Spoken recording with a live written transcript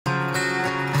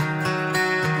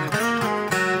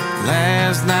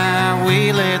last night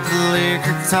we let the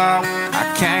liquor talk.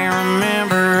 I can't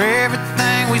remember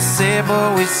everything we said,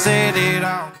 but we said it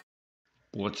all.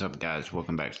 What's up, guys?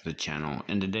 Welcome back to the channel.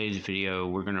 In today's video,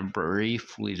 we're going to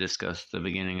briefly discuss the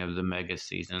beginning of the mega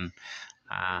season.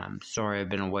 Sorry I've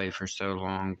been away for so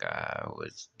long. I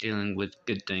was dealing with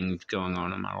good things going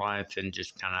on in my life and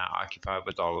just kind of occupied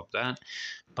with all of that.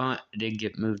 But I did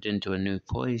get moved into a new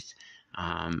place.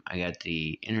 I got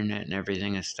the internet and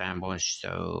everything established,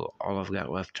 so all I've got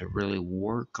left to really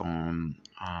work on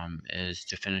is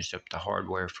to finish up the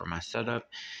hardware for my setup.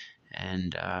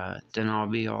 And then I'll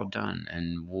be all done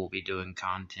and we'll be doing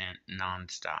content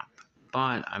nonstop.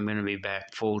 But I'm going to be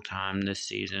back full-time this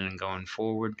season and going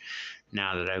forward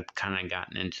now that I've kind of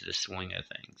gotten into the swing of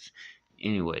things.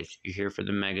 Anyways, you're here for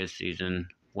the mega season.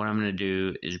 What I'm going to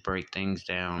do is break things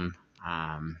down.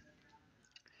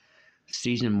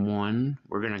 Season 1,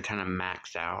 we're going to kind of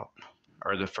max out,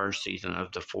 or the first season of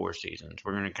the 4 seasons.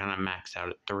 We're going to kind of max out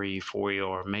at 3, 4,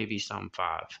 or maybe some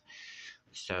 5.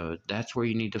 So that's where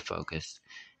you need to focus.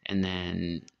 And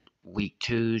then week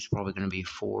 2 is probably going to be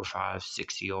 4, 5,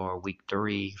 6 ER. Week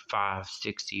 3, 5,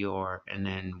 6 ER. And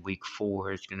then week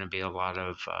 4 is going to be a lot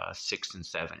of 6 and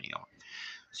 7 ER.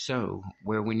 So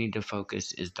where we need to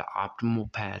focus is the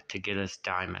optimal path to get us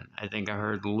diamond. I think I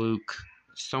heard Luke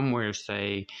somewhere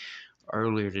say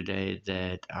earlier today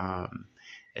that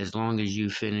as long as you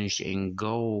finish in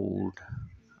gold,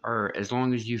 or as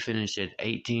long as you finish at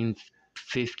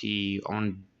 1850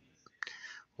 on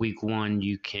week 1,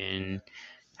 you can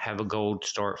have a gold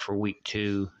start for week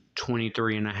 2.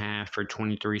 23.5 or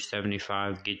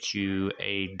 23.75 gets you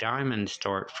a diamond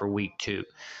start for week 2.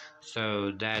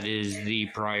 So that is the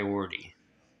priority.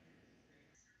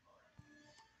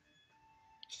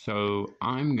 So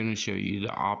I'm going to show you the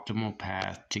optimal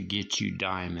path to get you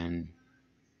diamond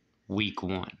week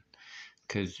 1.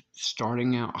 Because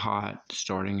starting out hot,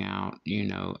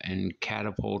 and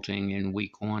catapulting in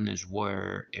week 1 is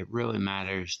where it really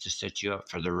matters to set you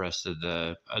up for the rest of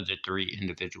the other 3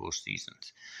 individual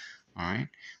seasons. Alright,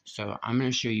 so I'm going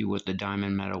to show you what the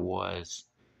diamond medal was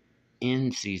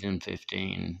in season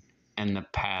 15 and the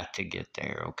path to get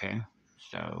there, okay?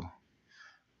 So,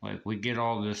 like, we get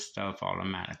all this stuff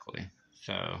automatically.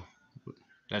 So,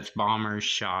 that's bombers,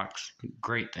 shocks,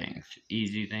 great things,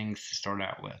 easy things to start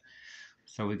out with.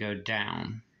 So we go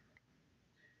down,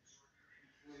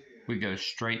 we go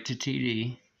straight to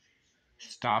TD,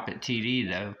 stop at TD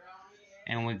though,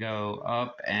 and we go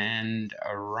up and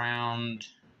around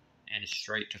and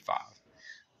straight to 5.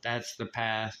 That's the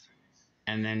path.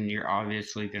 And then you're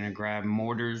obviously going to grab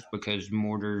mortars because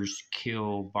mortars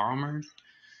kill bombers,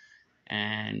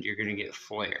 and you're going to get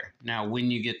flare. Now, when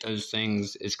you get those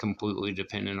things is completely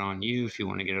dependent on you. If you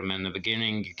want to get them in the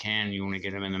beginning, you can. You want to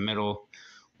get them in the middle,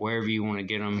 wherever you want to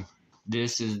get them.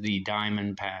 This is the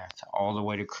diamond path all the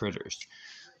way to critters.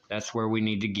 That's where we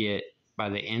need to get by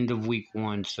the end of week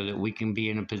 1 so that we can be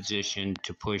in a position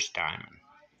to push diamond.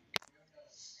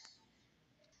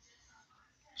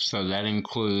 So that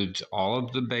includes all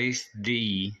of the base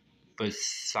D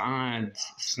besides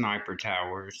sniper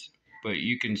towers, but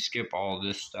you can skip all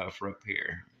this stuff up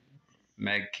here.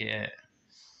 Med kit,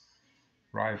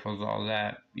 rifles, all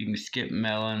that. You can skip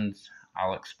melons.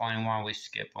 I'll explain why we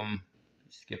skip them.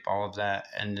 Skip all of that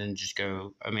and then just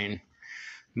go,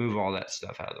 move all that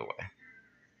stuff out of the way.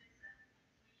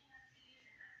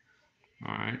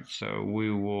 Alright, so we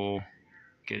will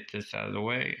get this out of the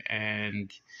way,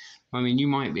 and you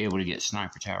might be able to get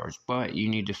sniper towers, but you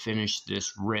need to finish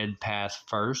this red path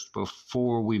first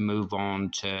before we move on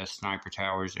to sniper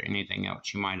towers or anything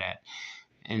else you might add.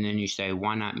 And then you say,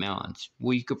 why not melons?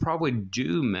 Well, you could probably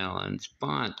do melons,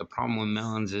 but the problem with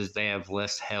melons is they have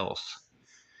less health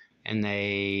and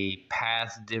they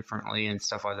path differently and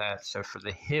stuff like that. So for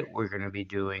the hit we're going to be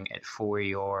doing at 4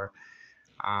 ER,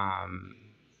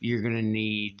 you're going to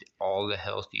need all the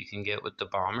health you can get with the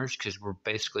bombers, because we're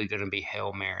basically going to be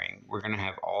Hail Marying. We're going to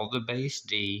have all the base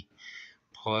D,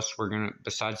 plus we're going to,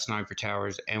 besides sniper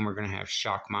towers, and we're going to have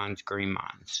shock mines, green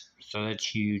mines. So that's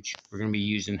huge. We're going to be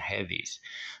using heavies.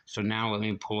 So now let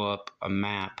me pull up a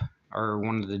map or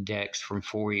one of the decks from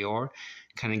 4ER,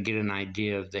 kind of get an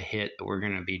idea of the hit that we're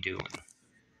going to be doing.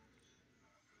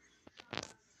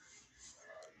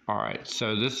 Alright,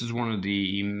 so this is one of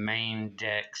the main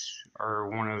decks, or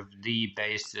one of the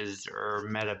bases, or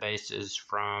meta bases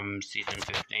from Season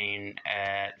 15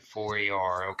 at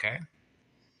 4ER, okay?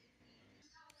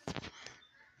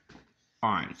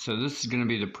 Alright, so this is going to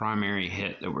be the primary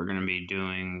hit that we're going to be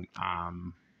doing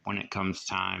when it comes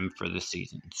time for the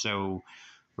season. So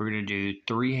we're going to do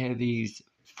 3 heavies,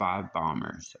 5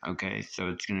 bombers. Okay, so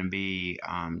it's going to be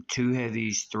 2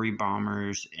 heavies, 3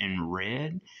 bombers in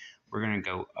red. We're going to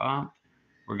go up.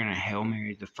 We're going to Hail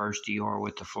Mary the first ER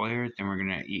with the flare. Then we're going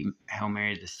to Hail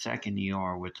Mary the second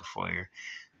ER with the flare.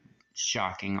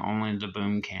 Shocking only the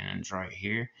boom cannons right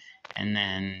here. And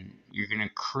then you're going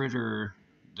to critter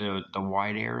the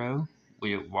white arrow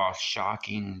while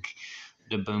shocking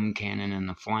the boom cannon and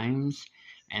the flames.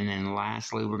 And then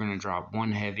lastly, we're going to drop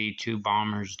 1 heavy, 2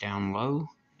 bombers down low,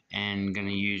 and going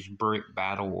to use brick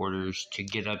battle orders to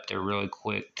get up there really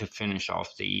quick to finish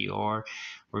off the ER.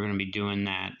 We're going to be doing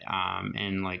that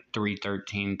in like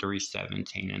 313,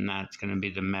 317, and that's going to be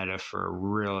the meta for a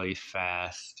really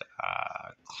fast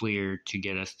clear to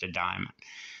get us to diamond.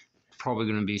 Probably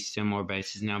going to be similar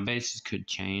bases. Now, bases could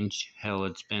change. Hell,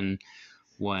 it's been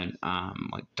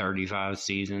like 35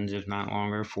 seasons, if not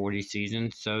longer, 40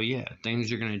 seasons. So yeah,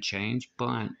 things are going to change,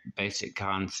 but basic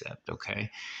concept,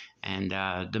 okay? And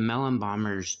the melon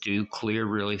bombers do clear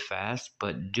really fast,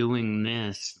 but doing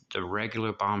this, the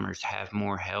regular bombers have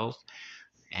more health,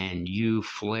 and you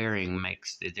flaring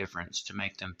makes the difference to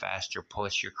make them faster.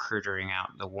 Plus, you're crittering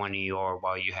out the 1 ER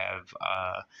while you have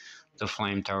the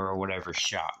flamethrower or whatever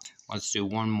shot. Let's do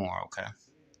one more, okay?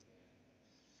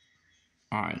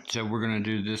 All right, so we're going to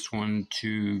do this one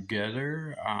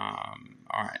together. All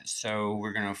right, so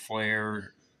we're going to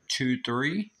flare 2,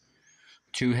 3,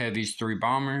 2 heavies, 3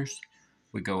 bombers.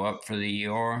 We go up for the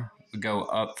ER. We go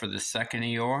up for the second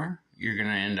ER. You're going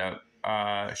to end up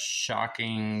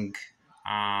shocking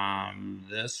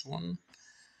this one.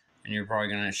 And you're probably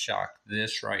going to shock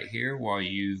this right here while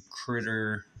you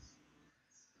critter.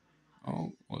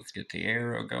 Oh, let's get the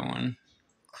arrow going.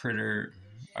 Critter.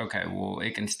 Okay, well,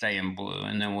 it can stay in blue,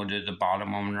 and then we'll do the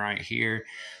bottom one right here.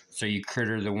 So you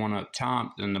critter the one up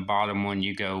top, then the bottom one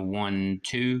you go 1,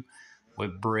 2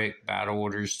 with brick battle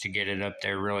orders to get it up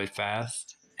there really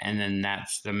fast, and then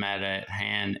that's the meta at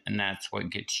hand, and that's what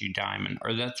gets you diamond,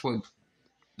 or that's what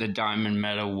the diamond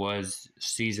meta was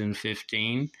season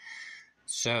 15.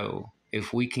 So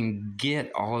if we can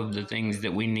get all of the things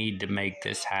that we need to make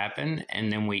this happen, and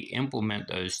then we implement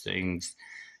those things,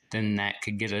 then that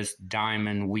could get us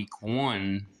diamond week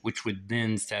 1, which would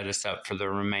then set us up for the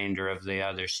remainder of the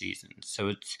other seasons. So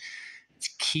it's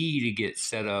key to get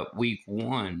set up week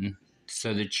 1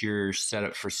 so that you're set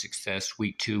up for success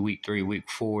week 2, week 3, week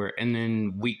 4. And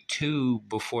then week 2,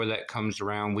 before that comes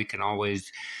around, we can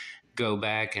always go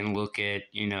back and look at,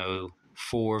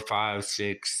 4, 5,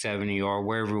 6, 7, or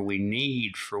wherever we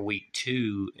need for week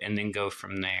 2, and then go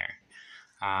from there.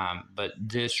 But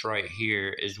this right here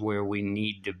is where we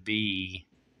need to be,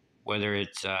 whether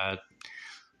it's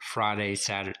Friday,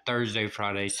 Saturday, Thursday,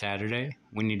 Friday, Saturday.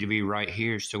 We need to be right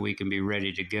here so we can be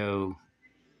ready to go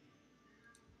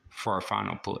for our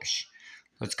final push.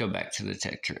 Let's go back to the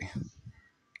tech tree.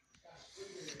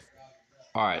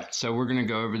 All right, so we're going to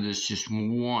go over this just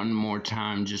one more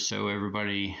time just so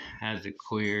everybody has it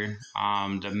clear.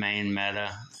 The main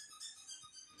meta.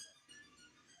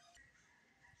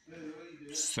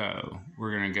 So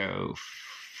we're going to go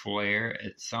flare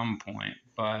at some point,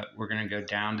 but we're going to go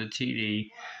down to TD.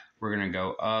 We're going to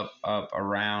go up,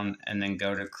 around, and then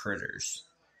go to critters.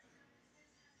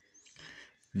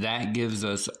 That gives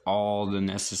us all the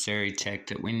necessary tech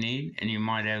that we need, and you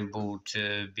might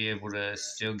be able to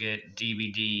still get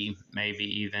DVD, maybe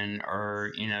even,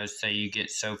 or say you get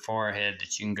so far ahead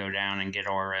that you can go down and get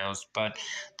RLs, but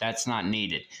that's not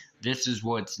needed. This is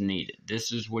what's needed.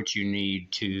 This is what you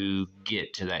need to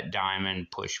get to that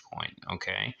diamond push point,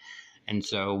 okay? And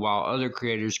so while other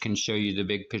creators can show you the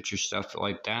big picture stuff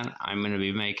like that, I'm going to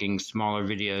be making smaller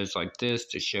videos like this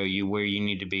to show you where you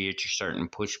need to be at your certain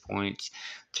push points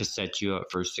to set you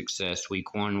up for success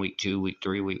week 1, week 2, week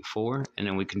 3, week 4. And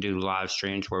then we can do live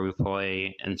streams where we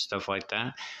play and stuff like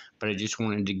that. But I just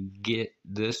wanted to get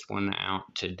this one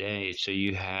out today so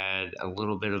you had a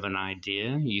little bit of an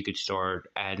idea. You could start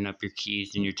adding up your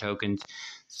keys and your tokens,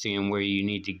 seeing where you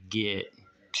need to get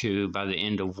to by the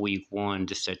end of week 1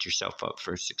 to set yourself up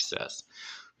for success.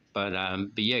 But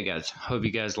yeah, guys, hope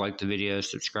you guys liked the video.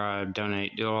 Subscribe,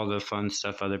 donate, do all the fun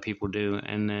stuff other people do,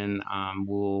 and then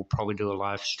we'll probably do a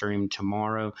live stream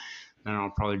tomorrow. Then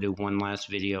I'll probably do one last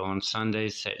video on Sunday,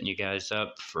 setting you guys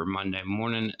up for Monday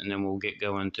morning, and then we'll get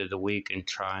going through the week and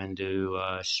try and do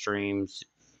streams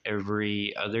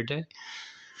every other day.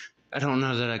 I don't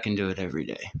know that I can do it every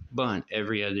day, but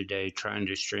every other day try and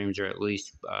do streams, or at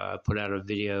least put out a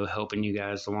video helping you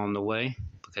guys along the way,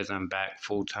 because I'm back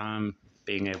full time,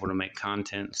 being able to make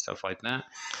content and stuff like that.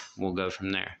 We'll go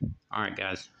from there. All right,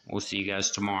 guys, we'll see you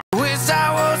guys tomorrow. Wish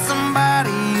I was somebody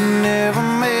you never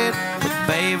met, but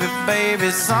baby, baby,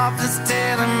 something's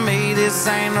telling me this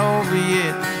ain't over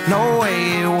yet. No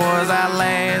way it was our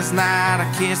last night. I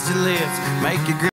kissed your lips, make your